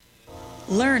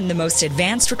Learn the most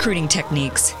advanced recruiting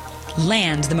techniques.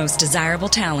 Land the most desirable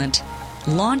talent.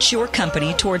 Launch your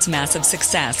company towards massive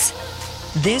success.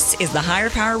 This is the Higher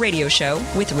Power Radio Show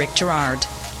with Rick Girard.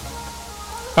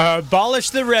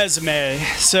 Abolish the resume.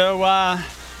 So,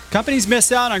 companies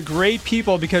miss out on great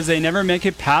people because they never make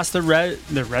it past the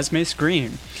resume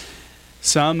screen.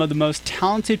 Some of the most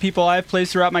talented people I've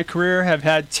placed throughout my career have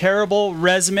had terrible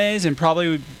resumes and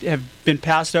probably have been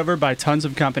passed over by tons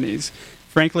of companies.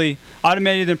 Frankly,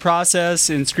 automating the process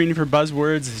and screening for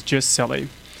buzzwords is just silly.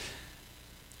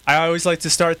 I always like to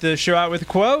start the show out with a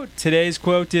quote. Today's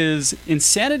quote is,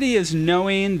 "Insanity is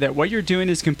knowing that what you're doing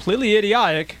is completely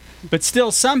idiotic, but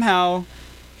still somehow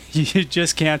you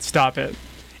just can't stop it."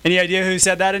 Any idea who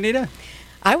said that, Anita?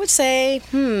 I would say,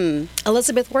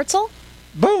 Elizabeth Wurtzel?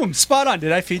 Boom, spot on.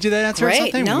 Did I feed you that answer or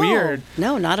something? No, weird?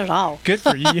 No, not at all. Good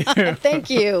for you. Thank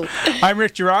you. I'm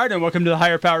Rick Girard, and welcome to the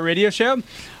Higher Power Radio Show.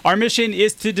 Our mission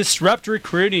is to disrupt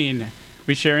recruiting.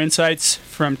 We share insights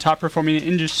from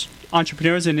top-performing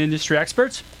entrepreneurs and industry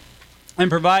experts and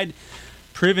provide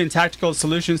proven tactical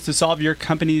solutions to solve your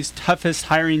company's toughest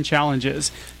hiring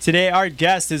challenges. Today, our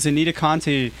guest is Anita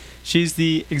Conti. She's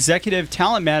the Executive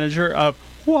Talent Manager of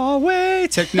Huawei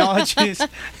Technologies.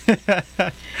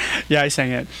 Yeah, I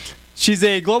sang it. She's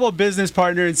a global business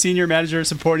partner and senior manager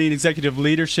supporting executive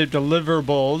leadership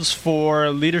deliverables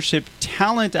for leadership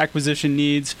talent acquisition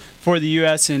needs for the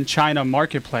U.S. and China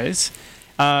marketplace.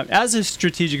 As a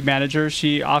strategic manager,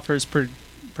 she offers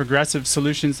progressive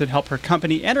solutions that help her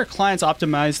company and her clients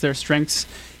optimize their strengths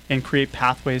and create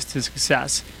pathways to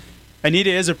success. Anita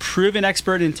is a proven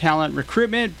expert in talent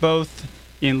recruitment, both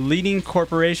in leading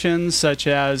corporations such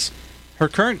as her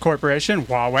current corporation,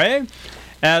 Huawei,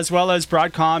 as well as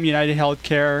Broadcom, United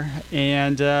Healthcare,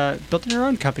 and built her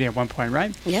own company at one point,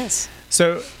 right? Yes.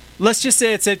 So let's just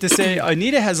say it's safe to say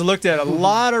Anita has looked at a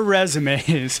lot of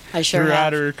resumes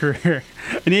throughout her career.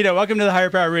 Anita, welcome to the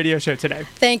Higher Power Radio Show today.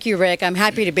 Thank you, Rick. I'm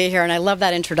happy to be here, and I love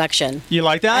that introduction. You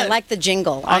like that? I like the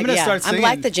jingle. I'm going to start singing. I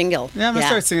like the jingle. Yeah, I'm going to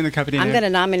start singing the company name. I'm going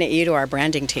to nominate you to our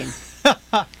branding team. Yeah.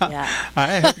 All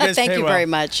right, hope you guys Thank pay you well. very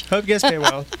much. Hope you guys pay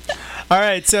well. All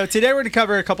right, so today we're going to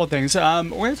cover a couple of things. We're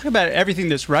going to talk about everything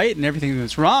that's right and everything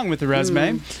that's wrong with the resume.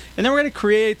 And then we're going to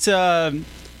create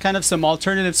kind of some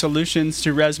alternative solutions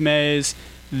to resumes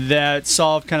that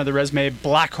solve kind of the resume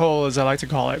black hole, as I like to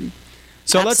call it.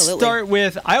 So Absolutely. Let's start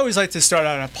with, I always like to start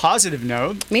on a positive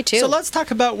note. Me too. So let's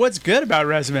talk about what's good about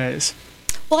resumes.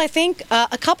 Well, I think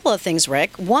a couple of things,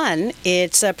 Rick. One,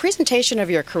 it's a presentation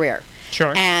of your career.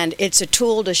 Sure. And it's a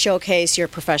tool to showcase your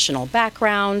professional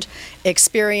background,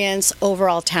 experience,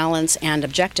 overall talents, and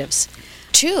objectives.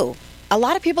 Two, a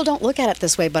lot of people don't look at it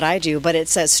this way, but I do, but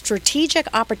it's a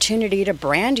strategic opportunity to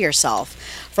brand yourself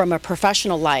from a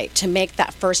professional light, to make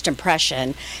that first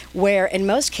impression, where in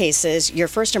most cases, your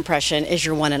first impression is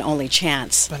your one and only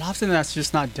chance. But often that's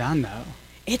just not done, though.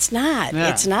 It's not. Yeah.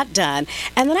 It's not done.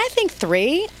 And then I think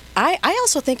three, I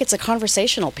also think it's a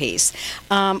conversational piece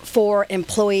for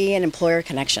employee and employer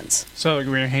connections. So when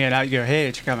you're hanging out, you go, "Hey,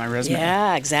 check out my resume."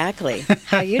 Yeah, exactly.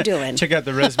 How you doing? Check out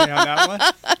the resume on that one.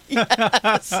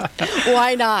 Yes.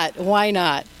 Why not? Why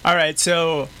not? All right,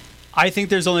 so I think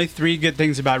there's only 3 good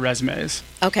things about resumes.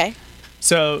 Okay.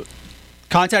 So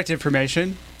contact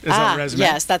information is on a resume.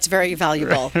 Yes, that's very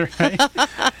valuable. Right?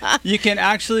 You can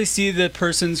actually see the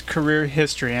person's career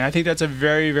history, and I think that's a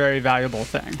very, very valuable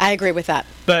thing. I agree with that.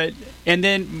 And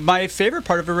then my favorite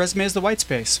part of a resume is the white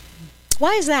space.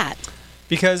 Why is that?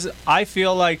 Because I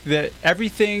feel like that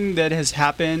everything that has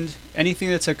happened, anything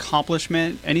that's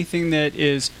accomplishment, anything that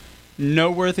is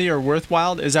noteworthy or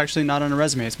worthwhile is actually not on a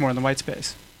resume. It's more in the white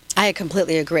space. I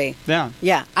completely agree. Yeah.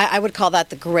 Yeah, I would call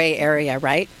that the gray area,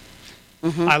 right?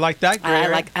 Mm-hmm. I like that gray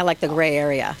area. I like the gray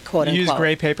area, quote You unquote. use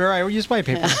gray paper. I use white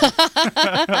paper.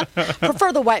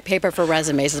 Prefer the white paper for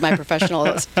resumes is my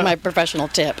professional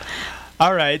tip.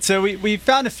 All right. So we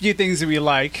found a few things that we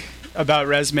like about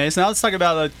resumes. Now let's talk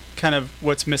about kind of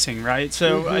what's missing, right?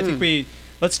 So I think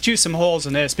let's choose some holes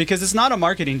in this because it's not a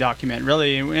marketing document,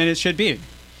 really, and it should be.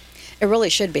 It really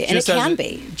should be, and it can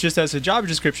be. Just as a job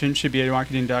description should be a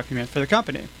marketing document for the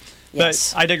company.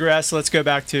 Yes. But I digress. Let's go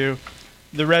back to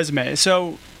the resume.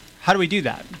 So how do we do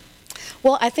that?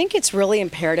 Well, I think it's really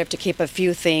imperative to keep a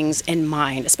few things in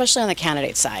mind, especially on the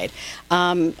candidate side.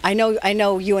 I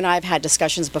know you and I have had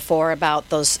discussions before about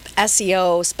those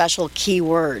SEO special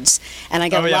keywords, and I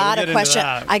get a lot of questions.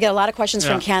 I get a lot of questions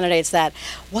from candidates that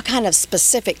what kind of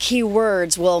specific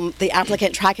keywords will the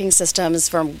applicant tracking systems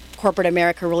from corporate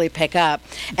America really pick up.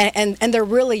 And they're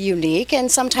really unique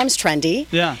and sometimes trendy.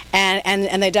 Yeah.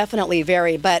 And they definitely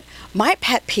vary. But my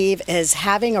pet peeve is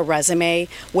having a resume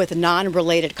with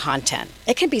non-related content.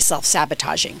 It can be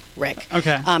self-sabotaging, Rick.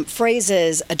 Okay.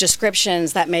 Phrases,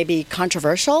 descriptions that may be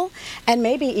controversial and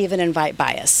maybe even invite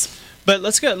bias. But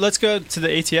let's go to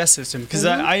the ATS system, because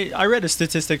I read a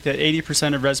statistic that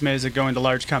 80% of resumes that go into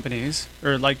large companies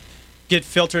or like get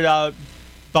filtered out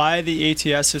by the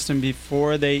ATS system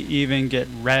before they even get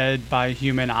read by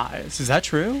human eyes. Is that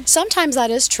true? Sometimes that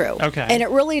is true. Okay. And it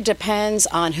really depends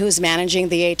on who's managing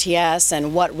the ATS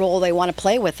and what role they want to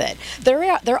play with it.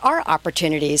 There are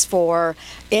opportunities for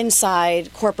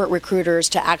inside corporate recruiters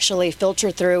to actually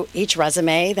filter through each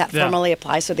resume that formally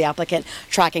applies to the applicant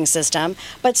tracking system.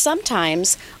 But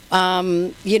sometimes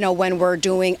when we're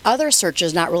doing other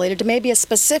searches not related to maybe a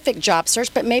specific job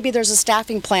search, but maybe there's a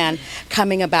staffing plan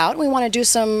coming about and we want to do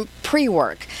some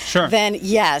pre-work, sure. Then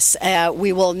yes,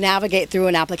 we will navigate through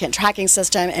an applicant tracking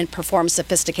system and perform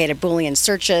sophisticated Boolean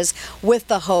searches with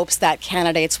the hopes that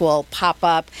candidates will pop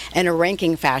up in a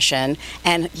ranking fashion.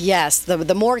 And yes,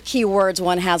 the more keywords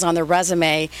one has on their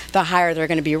resume, the higher they're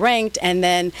going to be ranked. And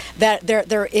then that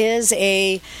there is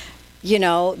a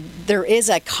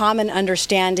common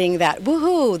understanding that,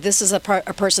 woohoo, this is a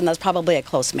person that's probably a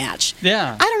close match.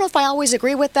 Yeah. I don't know if I always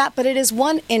agree with that, but it is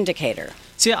one indicator.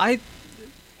 See, I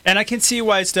can see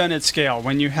why it's done at scale.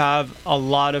 When you have a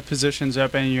lot of positions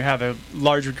open, you have a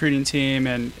large recruiting team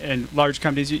and large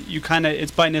companies, you kind of,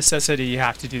 it's by necessity you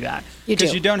have to do that.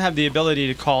 Because you don't have the ability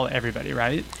to call everybody,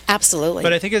 right? Absolutely.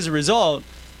 But I think as a result,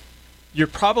 you're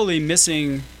probably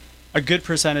missing a good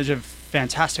percentage of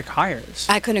fantastic hires.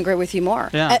 I couldn't agree with you more.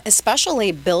 Yeah.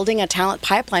 Especially building a talent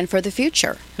pipeline for the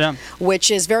future, which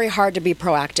is very hard to be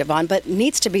proactive on, but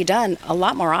needs to be done a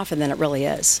lot more often than it really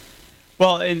is.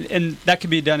 Well, and that can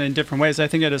be done in different ways. I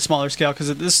think at a smaller scale,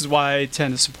 because this is why I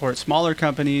tend to support smaller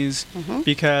companies,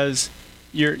 because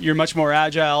you're much more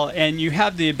agile and you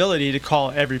have the ability to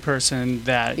call every person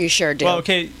that... You sure do. Well,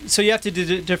 okay, so you have to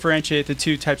differentiate the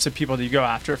two types of people that you go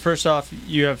after. First off,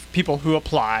 you have people who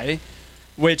apply,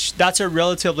 which that's a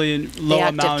relatively low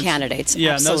amount. The active candidates,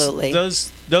 yeah, absolutely.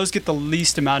 Those get the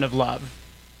least amount of love,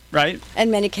 right?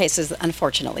 In many cases,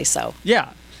 unfortunately so.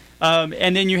 Yeah.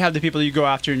 And then you have the people you go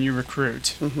after and you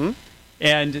recruit.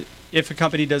 And if a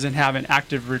company doesn't have an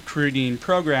active recruiting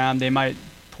program, they might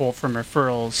pull from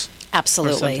referrals.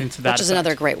 Absolutely. Or something to that which is effect.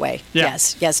 another great way. Yeah.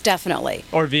 Yes, definitely.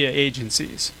 Or via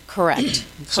agencies. Correct.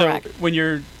 So when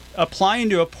you're applying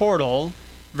to a portal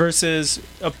versus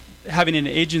having an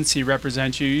agency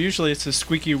represent you, usually it's the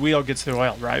squeaky wheel gets the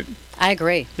oil, right? I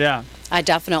agree. Yeah. I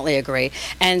definitely agree.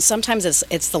 And sometimes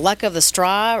it's the luck of the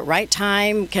straw, right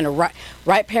time,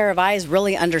 right pair of eyes,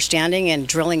 really understanding and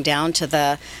drilling down to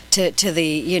the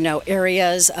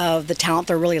areas of the talent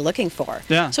they're really looking for.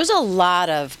 Yeah. So there's a lot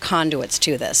of conduits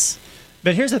to this.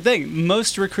 But here's the thing.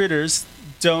 Most recruiters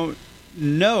don't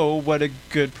know what a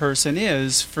good person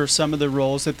is for some of the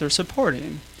roles that they're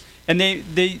supporting. And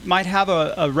they might have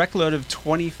a rec load of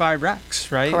 25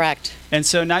 recs, right? Correct. And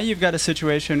so now you've got a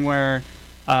situation where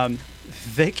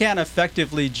they can't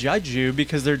effectively judge you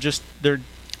because they're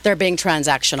being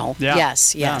transactional. Yeah.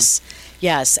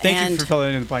 Yes. Thank you for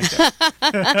filling in the blank there.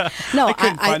 No, I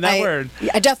couldn't find that word.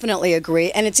 I definitely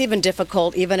agree. And it's even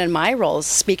difficult, even in my roles,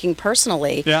 speaking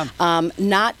personally,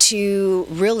 not to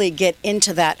really get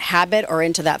into that habit or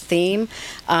into that theme.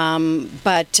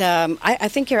 But I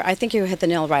think you hit the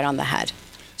nail right on the head.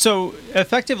 So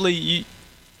effectively,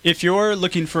 if you're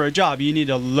looking for a job, you need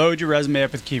to load your resume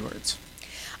up with keywords.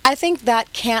 I think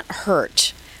that can't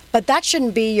hurt, but that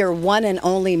shouldn't be your one and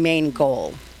only main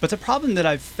goal. But the problem that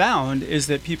I've found is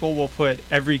that people will put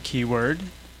every keyword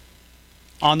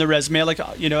on the resume. Like,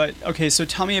 okay, so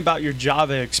tell me about your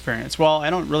Java experience. Well, I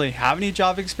don't really have any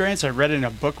Java experience. I read it in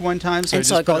a book one time, so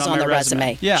it goes on the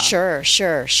resume. Yeah.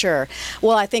 Sure.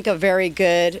 Well, I think a very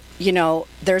good,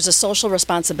 there's a social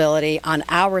responsibility on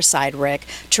our side, Rick,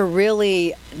 to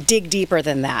really dig deeper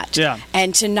than that. Yeah.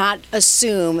 And to not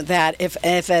assume that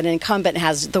if an incumbent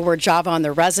has the word Java on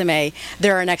their resume,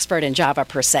 they're an expert in Java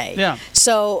per se. Yeah.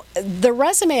 So the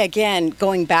resume, again,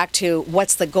 going back to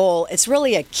what's the goal, it's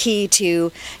really a key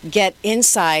to get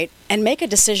insight and make a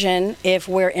decision if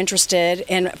we're interested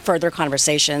in further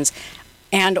conversations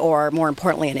and or, more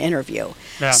importantly, an interview.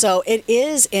 Yeah. So it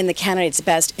is in the candidate's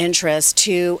best interest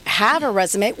to have a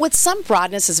resume with some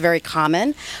broadness is very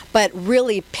common, but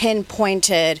really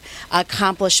pinpointed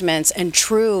accomplishments and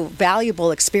true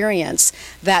valuable experience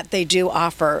that they do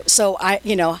offer. So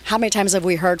how many times have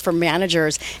we heard from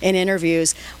managers in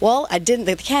interviews, well,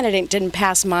 the candidate didn't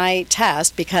pass my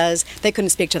test because they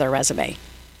couldn't speak to their resume.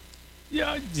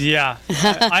 Yeah.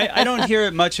 I don't hear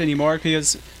it much anymore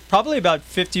because probably about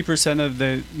 50%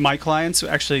 of my clients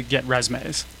actually get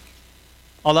resumes.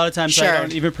 A lot of times I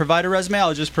don't even provide a resume.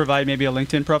 I'll just provide maybe a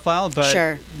LinkedIn profile.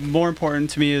 But more important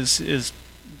to me is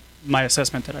my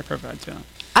assessment that I provide to them.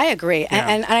 I agree. Yeah.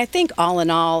 And I think all in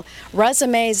all,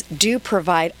 resumes do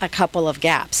provide a couple of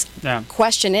gaps. Yeah.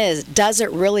 Question is, does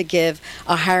it really give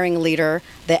a hiring leader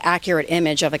the accurate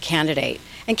image of a candidate?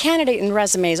 And candidate and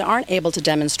resumes aren't able to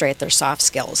demonstrate their soft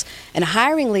skills. And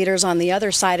hiring leaders on the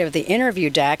other side of the interview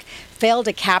deck fail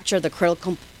to capture the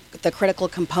critical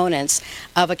components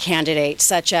of a candidate,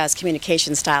 such as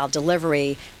communication style,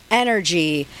 delivery,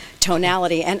 energy,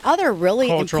 tonality, and other really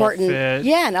important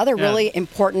really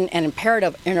important and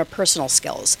imperative interpersonal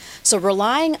skills. So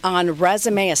relying on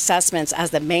resume assessments as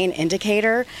the main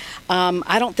indicator,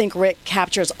 I don't think Rick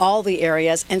captures all the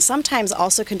areas, and sometimes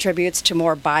also contributes to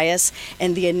more bias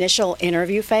in the initial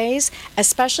interview phase,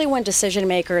 especially when decision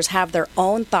makers have their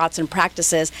own thoughts and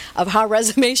practices of how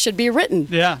resumes should be written.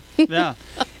 Yeah.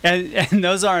 And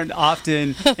those aren't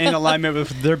often in alignment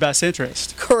with their best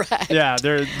interest. Correct. Yeah,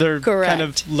 they're kind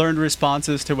of learned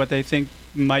responses to what they think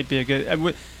might be a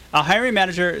good. A hiring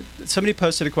manager. Somebody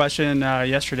posted a question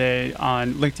yesterday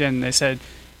on LinkedIn. They said,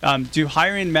 "Do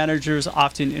hiring managers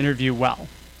often interview well?"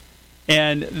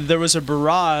 And there was a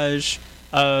barrage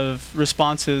of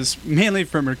responses, mainly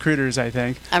from recruiters. I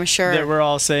think I'm sure that were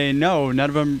all saying, "No, none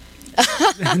of them."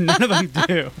 None of them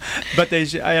do, but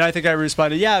and I think I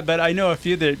responded, yeah, but I know a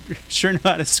few that sure know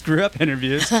how to screw up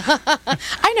interviews.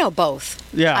 I know both.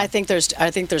 Yeah, I think there's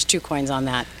 2 coins on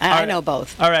that. I know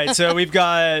both. All right, so we've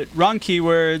got wrong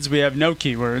keywords. We have no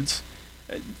keywords.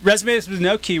 Resumes with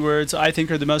no keywords, I think,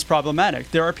 are the most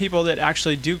problematic. There are people that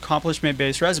actually do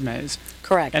accomplishment-based resumes.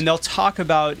 Correct. And they'll talk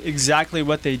about exactly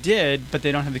what they did, but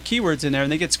they don't have the keywords in there,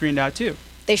 and they get screened out too.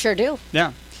 They sure do.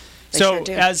 Yeah. They so sure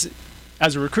do.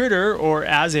 As a recruiter or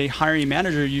as a hiring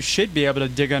manager, you should be able to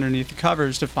dig underneath the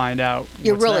covers to find out.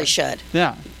 You really should.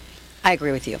 Yeah. I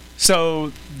agree with you.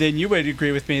 So then you would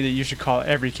agree with me that you should call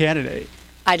every candidate.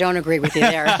 I don't agree with you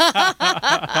there.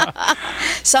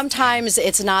 Sometimes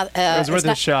it's not. It was worth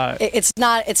a shot. It's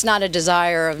not a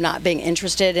desire of not being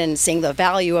interested in seeing the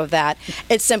value of that.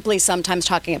 It's simply sometimes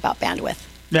talking about bandwidth.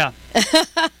 Yeah.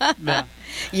 Yeah.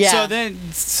 Yeah.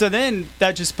 So then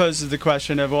that just poses the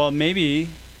question of, well, maybe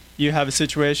you have a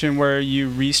situation where you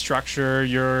restructure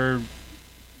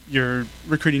your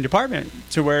recruiting department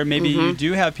to where maybe you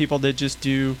do have people that just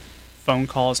do phone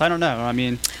calls. I don't know. I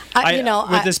mean,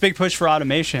 with this big push for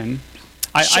automation,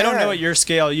 I don't know at your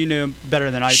scale. You know better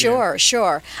than I do.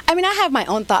 Sure. I mean, I have my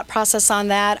own thought process on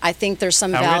that. I think there's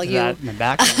some value. That in the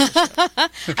back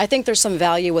I think there's some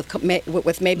value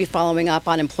with maybe following up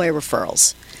on employee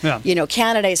referrals. Yeah.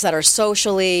 Candidates that are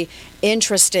socially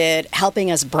interested, helping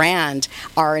us brand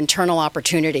our internal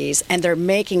opportunities, and they're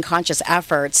making conscious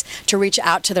efforts to reach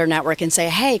out to their network and say,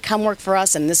 hey, come work for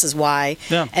us, and this is why,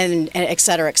 and et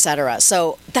cetera, et cetera.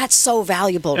 So that's so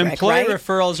valuable, Rick, Employee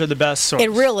referrals are the best source.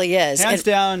 It really is. Hands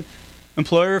down,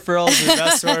 employee referrals are the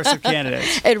best source of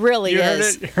candidates. It really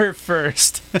is. You heard it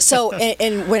first. So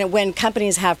when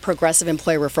companies have progressive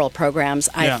employee referral programs,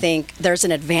 I think there's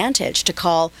an advantage to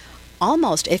call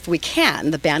almost, if we can,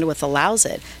 the bandwidth allows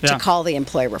it, to call the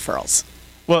employee referrals.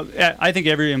 Well, I think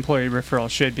every employee referral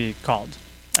should be called.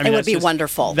 I mean, it would be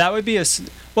wonderful. That would be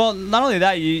well, not only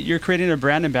that, you're creating a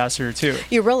brand ambassador too.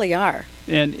 You really are.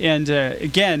 And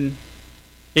again,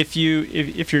 if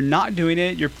you're not doing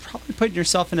it, you're probably putting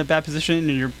yourself in a bad position,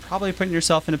 and you're probably putting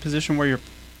yourself in a position where you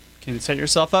can set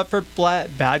yourself up for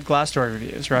bad Glassdoor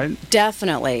reviews, right?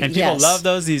 Definitely. And people love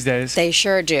those these days. They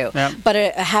sure do. Yep.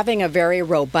 But having a very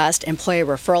robust employee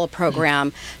referral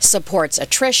program supports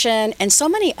attrition and so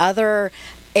many other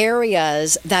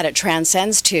areas that it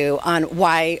transcends to on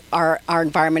why our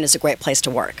environment is a great place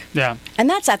to work. Yeah. And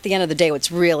that's, at the end of the day,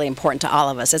 what's really important to all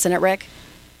of us, isn't it, Rick?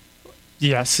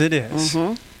 Yes, it is.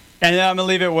 Mm-hmm. And I'm going to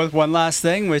leave it with one last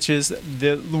thing, which is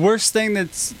the worst thing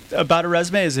that's about a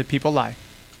resume is that people lie.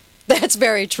 That's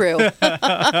very true.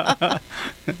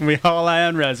 We all lie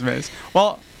on resumes.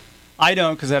 Well, I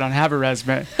don't, because I don't have a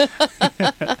resume.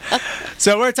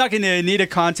 So we're talking to Anita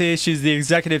Conte. She's the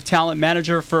Executive Talent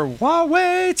Manager for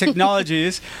Huawei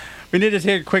Technologies. We need to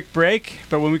take a quick break,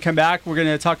 but when we come back, we're going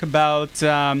to talk about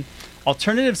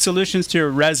alternative solutions to your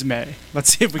resume.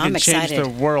 Let's see if we can change the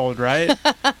world, right?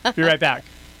 Be right back.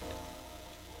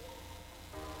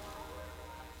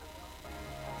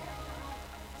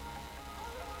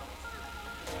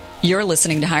 You're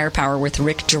listening to Higher Power with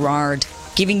Rick Girard,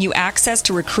 giving you access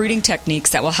to recruiting techniques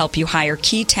that will help you hire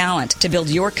key talent to build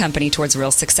your company towards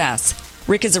real success.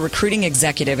 Rick is a recruiting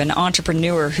executive and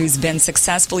entrepreneur who's been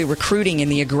successfully recruiting in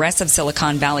the aggressive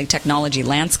Silicon Valley technology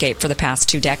landscape for the past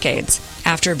 2 decades.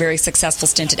 After a very successful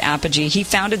stint at Apogee, he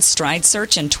founded Stride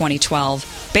Search in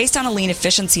 2012. Based on a lean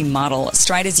efficiency model,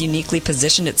 Stride has uniquely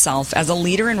positioned itself as a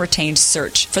leader in retained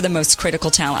search for the most critical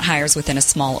talent hires within a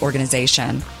small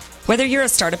organization. Whether you're a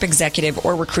startup executive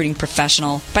or recruiting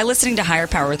professional, by listening to Hire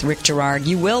Power with Rick Girard,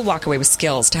 you will walk away with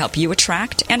skills to help you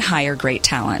attract and hire great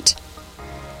talent.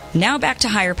 Now back to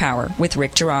Hire Power with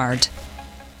Rick Girard.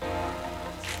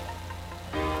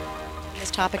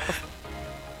 This topic.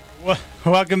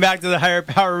 Welcome back to the Hire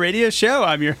Power Radio Show.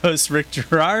 I'm your host, Rick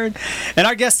Girard. And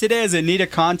our guest today is Anita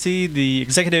Conti, the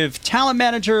Executive Talent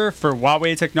Manager for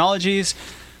Huawei Technologies.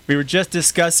 We were just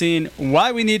discussing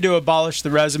why we need to abolish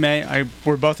the resume.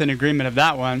 We're both in agreement of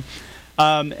that one.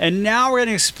 And now we're going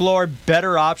to explore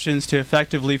better options to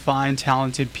effectively find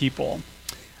talented people.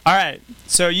 All right.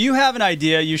 So you have an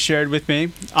idea you shared with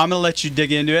me. I'm going to let you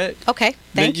dig into it. Okay.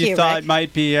 Thank you, That you thought Rick.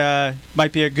 might be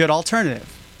a good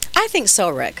alternative. I think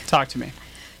so, Rick. Talk to me.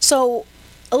 So,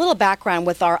 a little background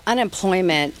with our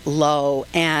unemployment low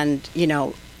and,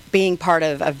 being part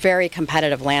of a very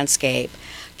competitive landscape,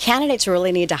 candidates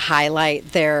really need to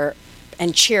highlight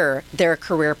and cheer their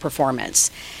career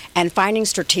performance and finding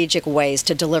strategic ways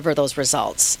to deliver those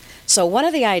results. So one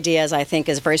of the ideas I think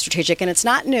is very strategic, and it's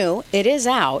not new, it is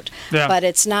out, but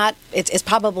it's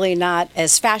probably not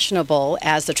as fashionable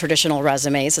as the traditional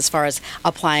resumes as far as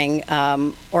applying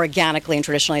organically and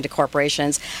traditionally to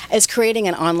corporations, is creating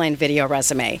an online video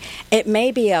resume. It may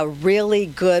be a really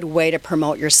good way to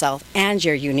promote yourself and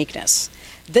your uniqueness.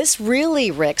 This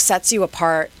really, Rick, sets you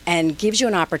apart and gives you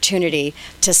an opportunity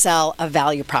to sell a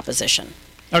value proposition.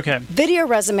 Okay. Video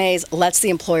resumes lets the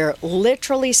employer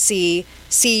literally see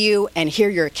you and hear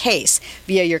your case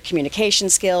via your communication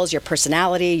skills, your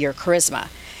personality, your charisma,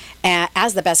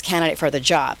 as the best candidate for the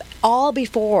job, all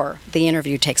before the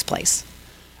interview takes place.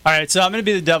 All right, so I'm going to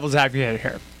be the devil's advocate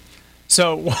here.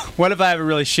 So what if I have a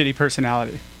really shitty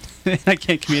personality? I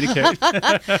can't communicate.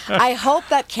 I hope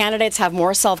that candidates have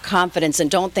more self-confidence and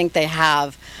don't think they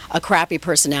have a crappy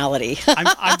personality. I'm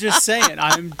just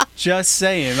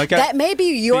saying. Like that may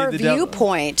be your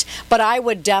viewpoint, but I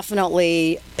would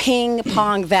definitely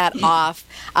ping-pong that off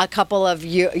a couple of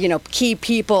key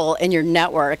people in your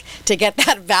network to get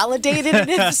that validated. And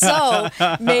if so,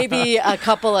 maybe a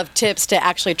couple of tips to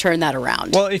actually turn that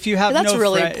around. Well, if you have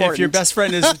important. If your best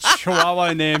friend is a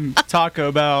Chihuahua named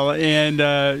Taco Bell, and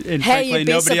frankly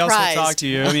nobody else will talk to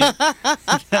you, I mean,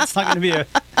 that's not going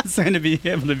to be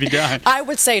able to be done. I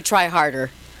would say try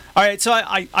harder. All right, so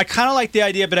I kind of like the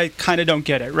idea, but I kind of don't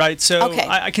get it, right? So okay.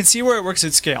 I can see where it works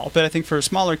at scale, but I think for a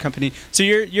smaller company, so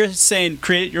you're saying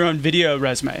create your own video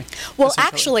resume. Well,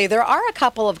 actually, there are a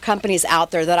couple of companies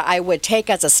out there that I would take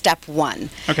as a step one,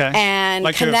 and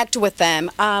like connect with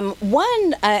them.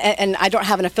 One, and I don't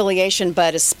have an affiliation,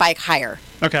 but is Spike Hire.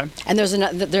 Okay. And there's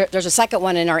a second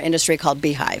one in our industry called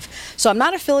Beehive. So I'm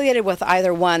not affiliated with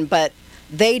either one, but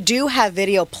they do have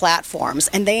video platforms,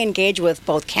 and they engage with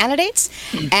both candidates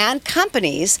and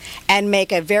companies and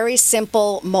make a very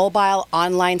simple mobile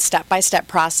online step-by-step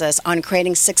process on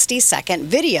creating 60-second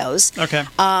videos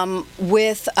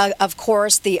with, of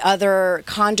course, the other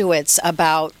conduits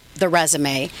about the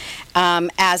resume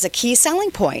as a key selling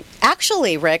point.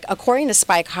 Actually, Rick, according to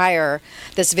Spike Hire,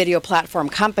 this video platform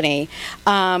company,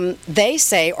 they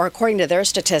say, or according to their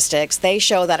statistics, they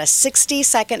show that a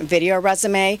 60-second video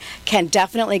resume can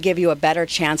definitely give you a better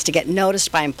chance to get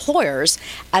noticed by employers,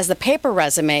 as the paper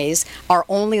resumes are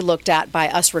only looked at by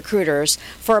us recruiters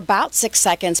for about 6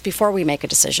 seconds before we make a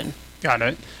decision. Got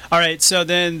it. All right, so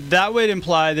then that would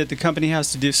imply that the company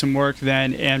has to do some work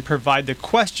then and provide the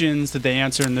questions that they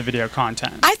answer in the video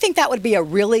content. I think that would be a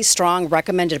really strong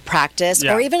recommended practice,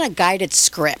 or even a guided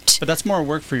script. But that's more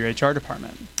work for your HR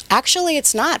department. Actually,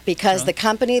 it's not, because the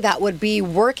company that would be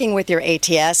working with your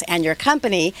ATS and your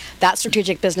company, that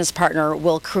strategic business partner,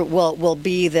 will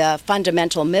be the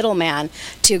fundamental middleman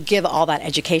to give all that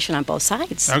education on both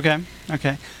sides.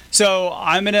 Okay. So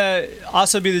I'm going to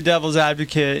also be the devil's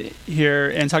advocate here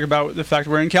and talk about the fact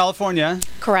we're in California.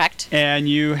 Correct. And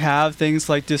you have things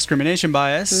like discrimination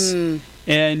bias.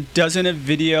 And doesn't a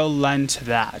video lend to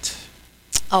that?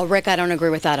 Oh, Rick, I don't agree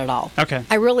with that at all. Okay.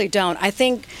 I really don't. I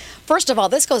think, first of all,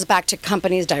 this goes back to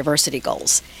companies' diversity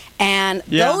goals. And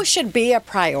those should be a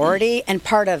priority and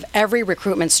part of every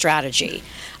recruitment strategy.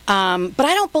 But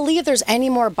I don't believe there's any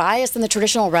more bias than the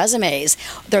traditional resumes.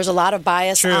 There's a lot of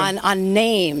bias on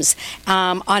names,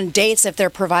 on dates if they're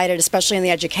provided, especially in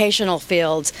the educational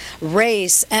fields,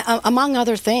 race, among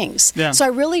other things. Yeah. So I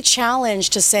really challenge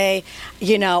to say,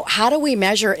 how do we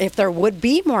measure if there would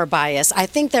be more bias? I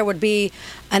think there would be,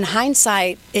 in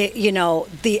hindsight,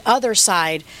 the other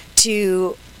side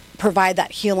to provide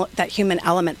that human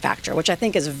element factor, which I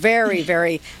think is very,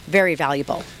 very, very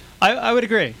valuable. I would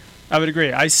agree.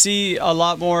 I see a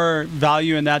lot more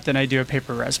value in that than I do a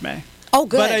paper resume. Oh,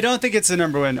 good. But I don't think it's the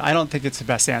number one. I don't think it's the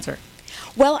best answer.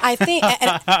 Well, I think,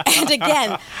 and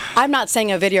again, I'm not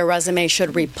saying a video resume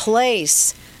should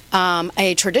replace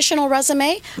a traditional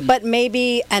resume, but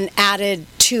maybe an added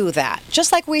to that,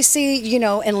 just like we see, in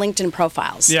LinkedIn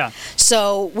profiles. Yeah.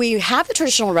 So we have the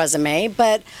traditional resume,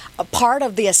 but a part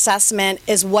of the assessment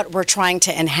is what we're trying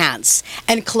to enhance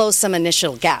and close some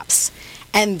initial gaps.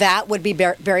 And that would be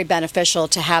very beneficial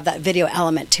to have that video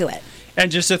element to it.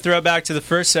 And just to throw back to the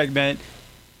first segment,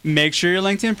 make sure your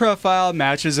LinkedIn profile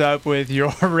matches up with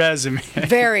your resume.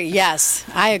 Yes,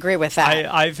 I agree with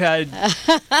that. I've had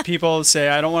people say,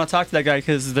 I don't want to talk to that guy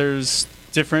because there's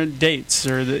different dates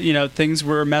or, things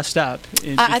were messed up.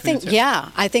 I think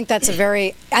that's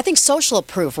I think social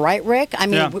proof, right, Rick? I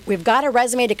mean, we've got a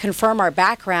resume to confirm our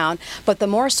background, but the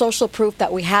more social proof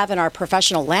that we have in our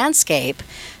professional landscape,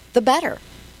 the better.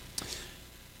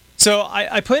 So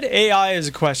I put AI as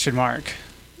a question mark.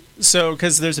 So,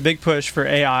 because there's a big push for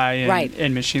AI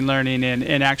and machine learning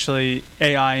and actually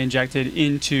AI injected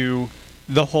into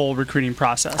the whole recruiting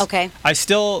process. Okay. I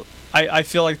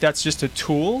feel like that's just a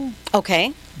tool.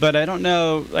 Okay. But I don't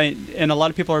know, and a lot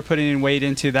of people are putting in weight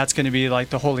into that's going to be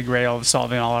like the holy grail of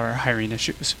solving all our hiring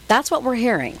issues. That's what we're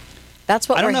hearing. I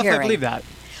don't know if I believe that.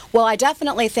 Well, I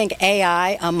definitely think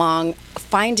AI, among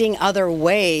finding other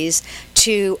ways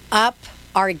to up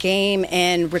our game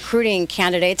in recruiting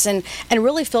candidates and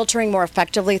really filtering more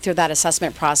effectively through that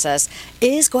assessment process,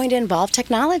 is going to involve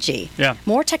technology. Yeah.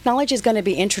 More technology is going to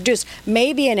be introduced.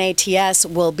 Maybe an ATS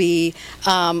will be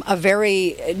a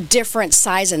very different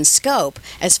size and scope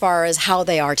as far as how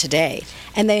they are today.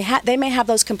 And they may have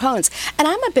those components. And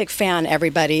I'm a big fan,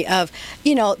 everybody, of,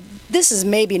 this is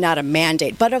maybe not a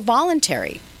mandate, but a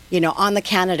voluntary, on the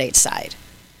candidate side.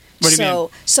 What do you mean?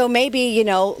 So maybe,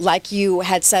 like you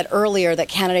had said earlier, that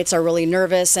candidates are really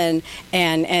nervous and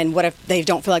what if they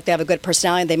don't feel like they have a good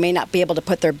personality, they may not be able to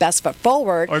put their best foot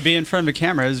forward. Or be in front of a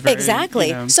camera is very...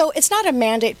 Exactly. So it's not a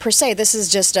mandate per se. This is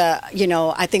just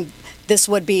I think this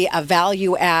would be a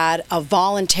value add, a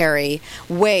voluntary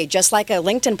way, just like a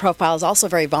LinkedIn profile is also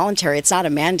very voluntary. It's not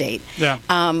a mandate. Yeah.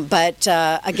 But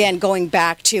again, going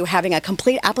back to having a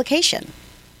complete application.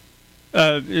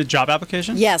 A job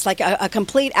application? Yes, like a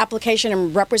complete application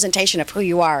and representation of who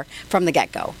you are from the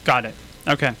get-go. Got it.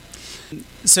 Okay.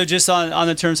 So just on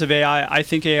the terms of AI, I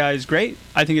think AI is great.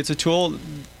 I think it's a tool.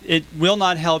 It will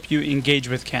not help you engage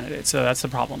with candidates, so that's the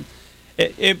problem.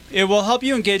 It will help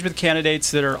you engage with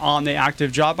candidates that are on the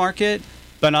active job market,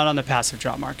 but not on the passive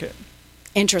job market.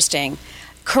 Interesting.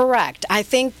 Correct. I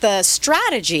think the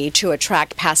strategy to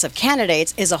attract passive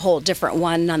candidates is a whole different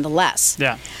one nonetheless.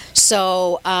 Yeah.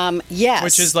 So, yes.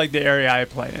 Which is like the area I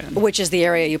play in. Which is the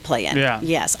area you play in. Yeah.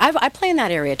 Yes. I play in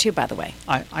that area too, by the way.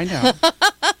 I know.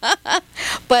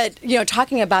 But,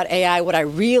 talking about AI, what I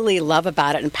really love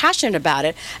about it and passionate about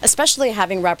it, especially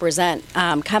having represent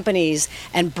companies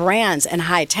and brands in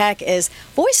high tech, is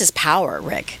voice is power,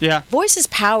 Rick. Yeah. Voice is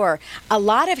power. A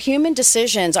lot of human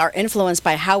decisions are influenced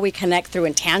by how we connect through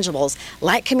intangibles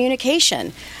like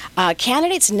communication.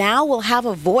 Candidates now will have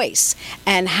a voice,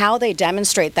 and how they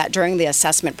demonstrate that during the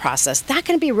assessment process, that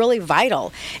can be really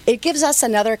vital. It gives us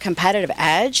another competitive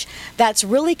edge that's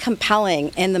really compelling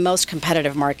in the most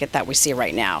competitive market that we see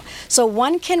right now. So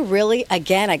one can really,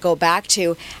 again, I go back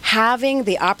to having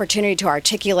the opportunity to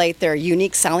articulate their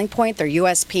unique selling point, their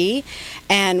USP,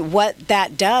 and what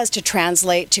that does to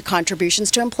translate to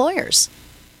contributions to employers.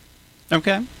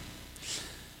 Okay.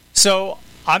 So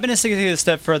I'm going to take it a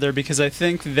step further because I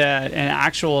think that an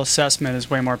actual assessment is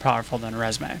way more powerful than a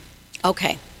resume.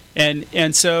 Okay.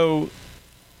 And so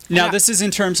now this is in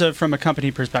terms of from a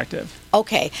company perspective.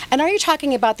 Okay. And are you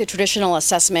talking about the traditional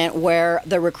assessment where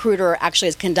the recruiter actually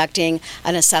is conducting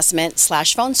an assessment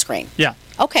 / phone screen? Yeah.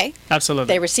 Okay. Absolutely.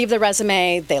 They receive the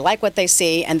resume, they like what they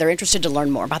see, and they're interested to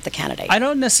learn more about the candidate. I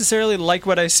don't necessarily like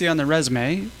what I see on the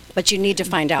resume. But you need to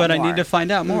find out more. But I need to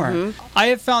find out more. Mm-hmm. I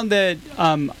have found that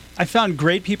I found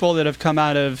great people that have come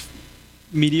out of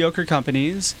mediocre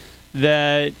companies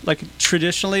that, like,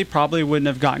 traditionally probably wouldn't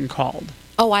have gotten called.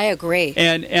 Oh, I agree.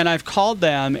 And I've called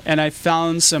them and I've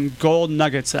found some gold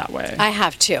nuggets that way. I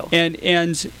have too.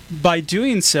 And by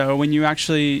doing so, when you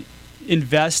actually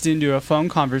invest into a phone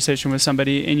conversation with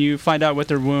somebody and you find out what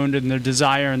their wound and their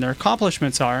desire and their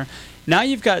accomplishments are, now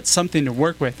you've got something to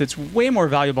work with that's way more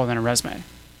valuable than a resume.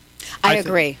 I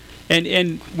agree.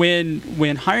 And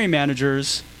when hiring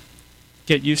managers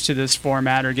get used to this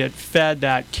format or get fed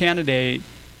that candidate,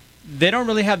 they don't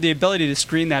really have the ability to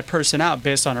screen that person out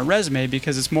based on a resume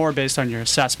because it's more based on your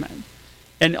assessment.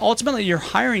 And ultimately, you're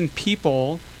hiring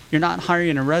people, you're not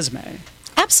hiring a resume.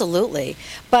 Absolutely.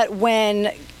 But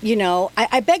when,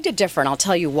 I beg to differ, and I'll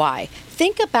tell you why.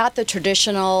 Think about the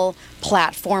traditional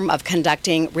platform of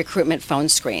conducting recruitment phone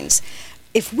screens.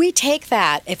 If we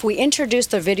introduce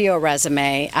the video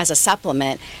resume as a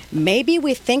supplement, maybe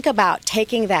we think about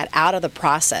taking that out of the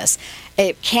process.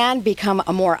 It can become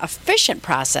a more efficient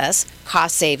process,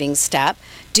 cost-saving step,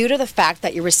 due to the fact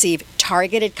that you receive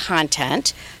targeted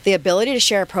content, the ability to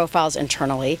share profiles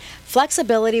internally,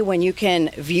 flexibility when you can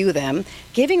view them,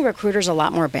 giving recruiters a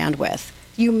lot more bandwidth.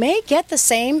 You may get the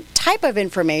same type of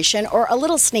information or a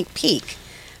little sneak peek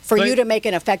for you to make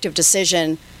an effective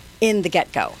decision in the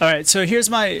get-go. All right, so if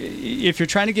you're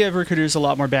trying to give recruiters a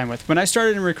lot more bandwidth, when I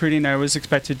started in recruiting, I was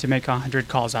expected to make 100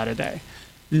 calls out a day.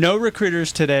 No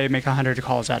recruiters today make 100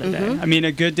 calls out a day. I mean,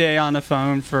 a good day on the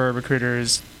phone for a recruiter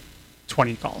is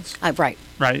 20 calls. Right.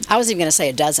 Right? I was even going to say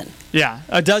a dozen. Yeah,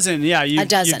 a dozen. Yeah, you've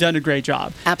done a great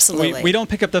job. Absolutely. We don't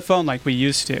pick up the phone like we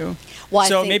used to. Well,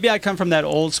 so maybe I come from that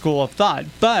old school of thought,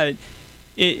 but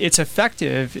it's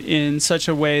effective in such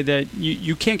a way that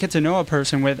you can't get to know a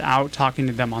person without talking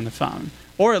to them on the phone,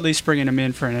 or at least bringing them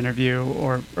in for an interview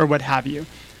or what have you.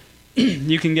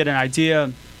 You can get an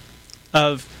idea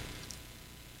of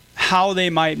how they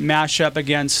might mash up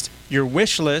against your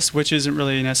wish list, which isn't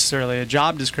really necessarily a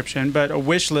job description, but a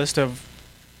wish list of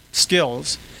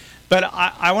skills. But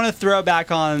I want to throw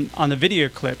back on the video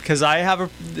clip because I have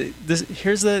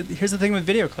here's the thing with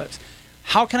video clips.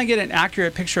 How can I get an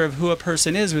accurate picture of who a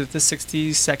person is with a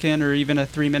 60-second or even a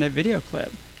 3-minute video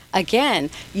clip? Again,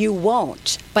 you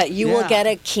won't, but you will get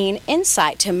a keen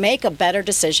insight to make a better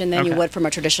decision than you would from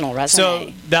a traditional resume.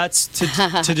 So that's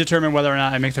to determine whether or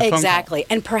not I make the phone call. Exactly.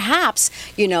 And perhaps,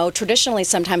 traditionally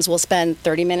sometimes we'll spend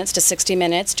 30 minutes to 60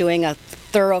 minutes doing a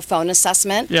thorough phone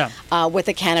assessment with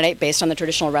a candidate based on the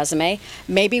traditional resume.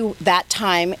 Maybe that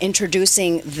time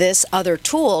introducing this other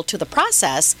tool to the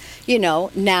process,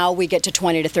 now we get to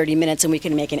 20 to 30 minutes and we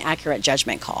can make an accurate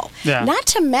judgment call. Yeah. Not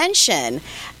to mention,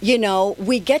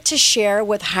 we get to share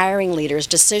with hiring leaders,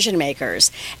 decision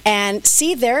makers, and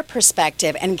see their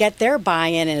perspective and get their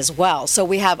buy-in as well. So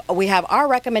we have our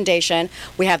recommendation,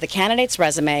 we have the candidate's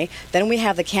resume, then we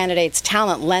have the candidate's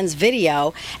talent lens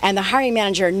video, and the hiring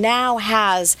manager now has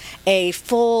a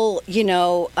full,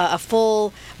 a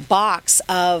full box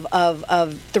of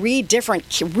 3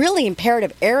 different really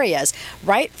imperative areas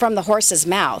right from the horse's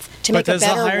mouth to make a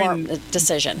better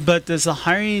decision. But does the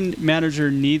hiring manager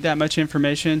need that much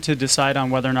information to decide on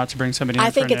whether or not to bring somebody in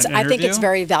for an interview? I think it's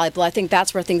very valuable. I think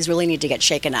that's where things really need to get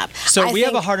shaken up. So we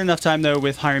have a hard enough time, though,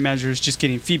 with hiring managers just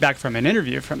getting feedback from an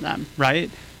interview from them, right?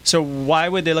 So why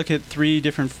would they look at 3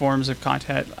 different forms of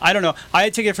content? I don't know. I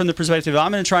take it from the perspective,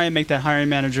 I'm going to try and make that hiring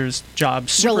manager's job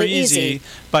super really easy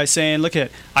by saying, look,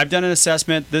 I've done an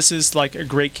assessment. This is like a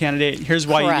great candidate. Here's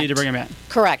why you need to bring them in.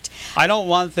 Correct. I don't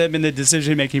want them in the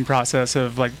decision-making process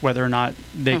of like whether or not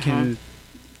they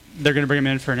they're going to bring them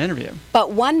in for an interview.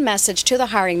 But one message to the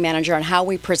hiring manager on how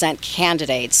we present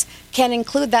candidates can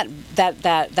include that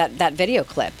video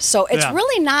clip. So it's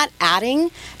really not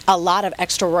adding a lot of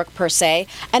extra work per se.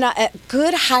 And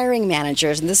good hiring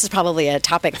managers, and this is probably a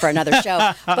topic for another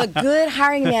show, but good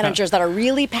hiring managers that are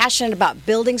really passionate about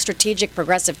building strategic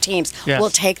progressive teams will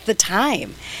take the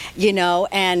time,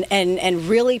 and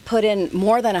really put in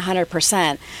more than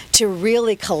 100% to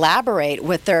really collaborate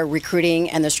with their recruiting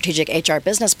and the strategic HR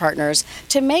business partners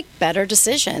to make better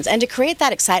decisions and to create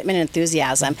that excitement and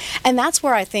enthusiasm. And that's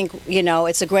where I think,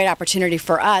 it's a great opportunity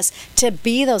for us to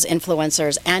be those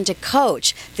influencers and to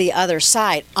coach the other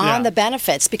side on the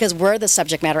benefits because we're the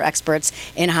subject matter experts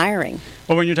in hiring.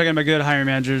 Well, when you're talking about good hiring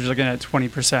managers, you're looking at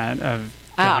 20% of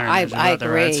the hiring managers out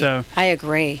there, right? So, I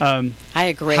agree. I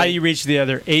agree. How do you reach the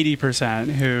other 80%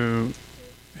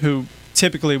 who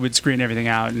typically would screen everything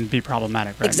out and be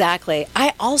problematic, right? Exactly.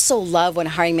 I also love when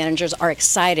hiring managers are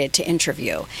excited to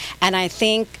interview. And I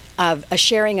think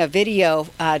sharing a video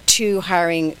to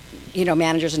hiring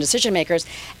managers and decision makers,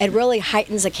 it really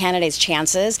heightens a candidate's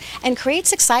chances and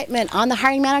creates excitement on the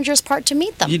hiring manager's part to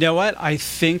meet them. You know what? I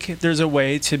think there's a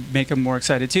way to make them more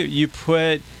excited too. You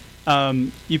put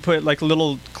like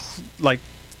little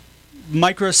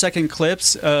microsecond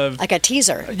clips of Like a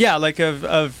teaser. yeah, like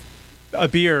of a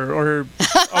beer or a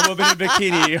woman in a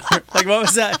bikini. Or, like, what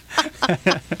was that?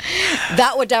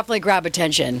 That would definitely grab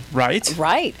attention. Right?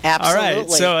 Right.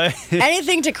 Absolutely. All right. So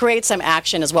anything to create some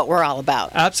action is what we're all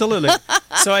about. absolutely.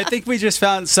 So I think we just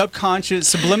found subconscious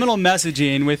subliminal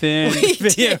messaging within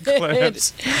video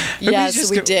clips.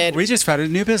 Yes, we did. We just found a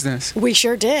new business. We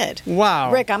sure did.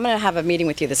 Wow. Rick, I'm going to have a meeting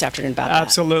with you this afternoon about that.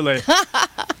 Absolutely.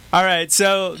 All right.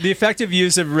 So the effective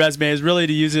use of a resume is really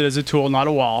to use it as a tool, not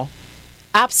a wall.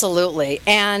 Absolutely.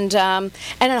 And in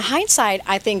hindsight,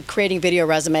 I think creating video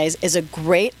resumes is a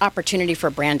great opportunity for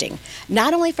branding,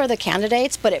 not only for the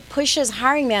candidates, but it pushes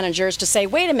hiring managers to say,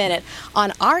 wait a minute,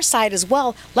 on our side as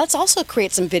well, let's also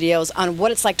create some videos on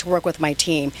what it's like to work with my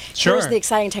team. Sure. Here's the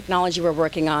exciting technology we're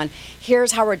working on.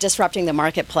 Here's how we're disrupting the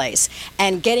marketplace.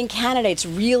 And getting candidates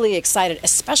really excited,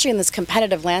 especially in this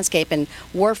competitive landscape and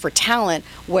war for talent,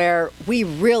 where we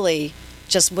really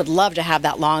just would love to have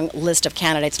that long list of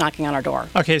candidates knocking on our door.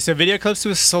 Okay, so video clips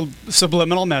with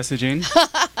subliminal messaging.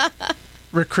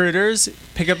 Recruiters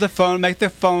pick up the phone, make the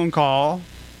phone call,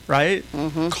 right?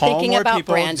 Mm-hmm. Call Thinking more about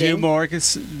people, branding. do more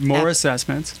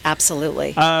assessments.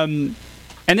 Absolutely. And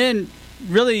then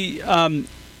really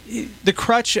the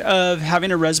crutch of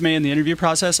having a resume in the interview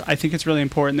process, I think it's really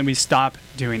important that we stop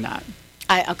doing that.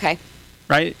 Okay.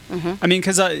 Right? Mm-hmm. I mean,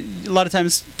 because a lot of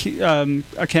times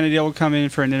a candidate will come in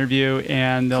for an interview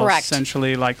and they'll Correct.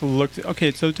 essentially like look.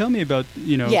 Okay, so tell me about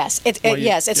Yes, it's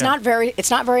yeah. not very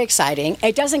exciting.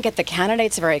 It doesn't get the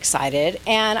candidates very excited,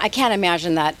 and I can't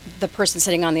imagine that the person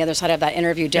sitting on the other side of that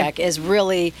interview deck is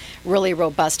really, really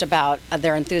robust about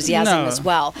their enthusiasm as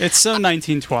well. It's so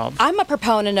 1912. I'm a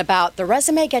proponent about the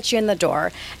resume gets you in the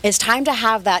door. It's time to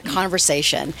have that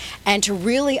conversation and to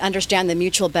really understand the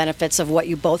mutual benefits of what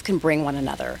you both can bring one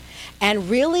another,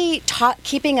 and really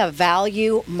keeping a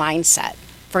value mindset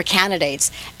for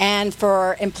candidates and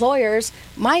for employers.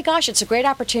 My gosh, it's a great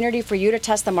opportunity for you to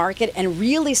test the market and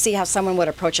really see how someone would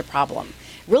approach a problem.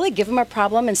 Really give them a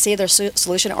problem and see their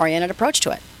solution-oriented approach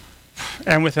to it.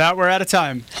 And with that, we're out of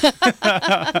time.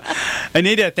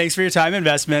 Anita, thanks for your time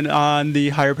investment on the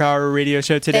Higher Power Radio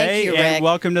Show today. Thank you, Rick. And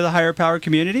welcome to the Higher Power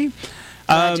community.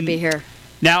 Glad to be here.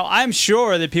 Now, I'm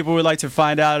sure that people would like to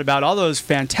find out about all those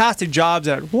fantastic jobs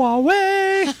at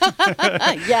Huawei.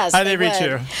 Yes. How do they reach would.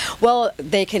 you? Well,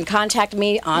 they can contact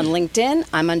me on LinkedIn.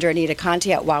 I'm under Anita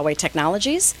Conti at Huawei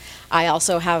Technologies. I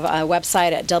also have a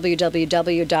website at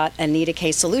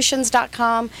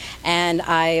www.anitaksolutions.com, and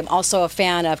I am also a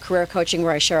fan of career coaching,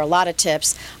 where I share a lot of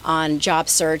tips on job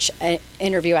search,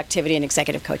 interview activity, and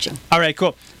executive coaching. All right,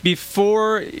 cool.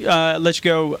 Before let you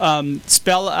go,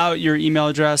 spell out your email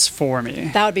address for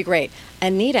me. That would be great.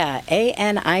 Anita,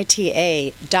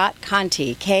 ANITA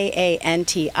 .Conti,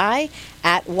 KANTI,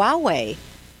 at Huawei,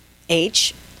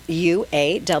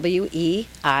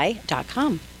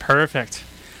 HUAWEI.com. Perfect.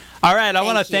 All right, I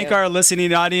want to Thank thank you. our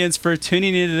listening audience for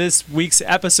tuning into this week's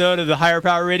episode of the Higher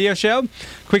Power Radio Show.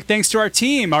 Quick thanks to our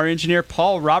team, our engineer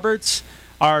Paul Roberts,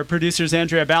 our producers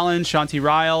Andrea Ballin, Shanti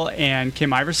Ryle, and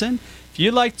Kim Iverson. If you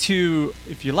like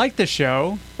the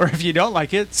show, or if you don't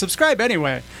like it, subscribe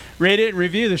anyway. Rate it and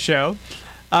review the show.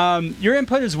 Your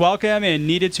input is welcome and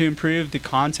needed to improve the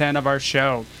content of our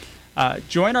show.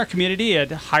 Join our community at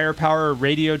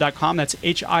higherpowerradio.com. That's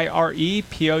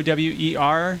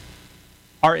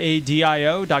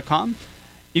HIREPOWERRADIO.com.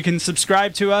 You can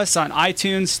subscribe to us on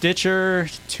iTunes, Stitcher,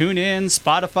 TuneIn,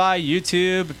 Spotify,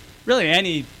 YouTube, really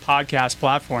any podcast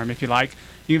platform if you like.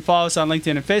 You can follow us on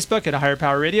LinkedIn and Facebook at a Higher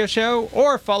Power Radio Show,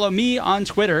 or follow me on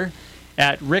Twitter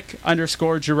at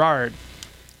Rick_Girard.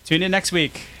 Tune in next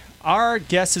week. Our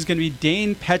guest is going to be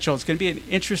Dane Petchel. It's going to be an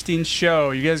interesting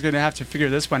show. You guys are going to have to figure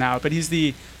this one out. But he's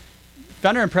the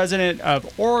founder and president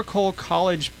of Oracle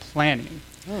College Planning.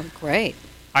 Oh, great.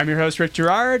 I'm your host, Rick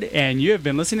Girard, and you have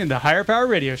been listening to the Higher Power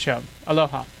Radio Show.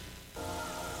 Aloha.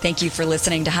 Thank you for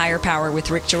listening to Higher Power with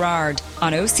Rick Girard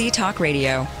on OC Talk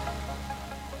Radio.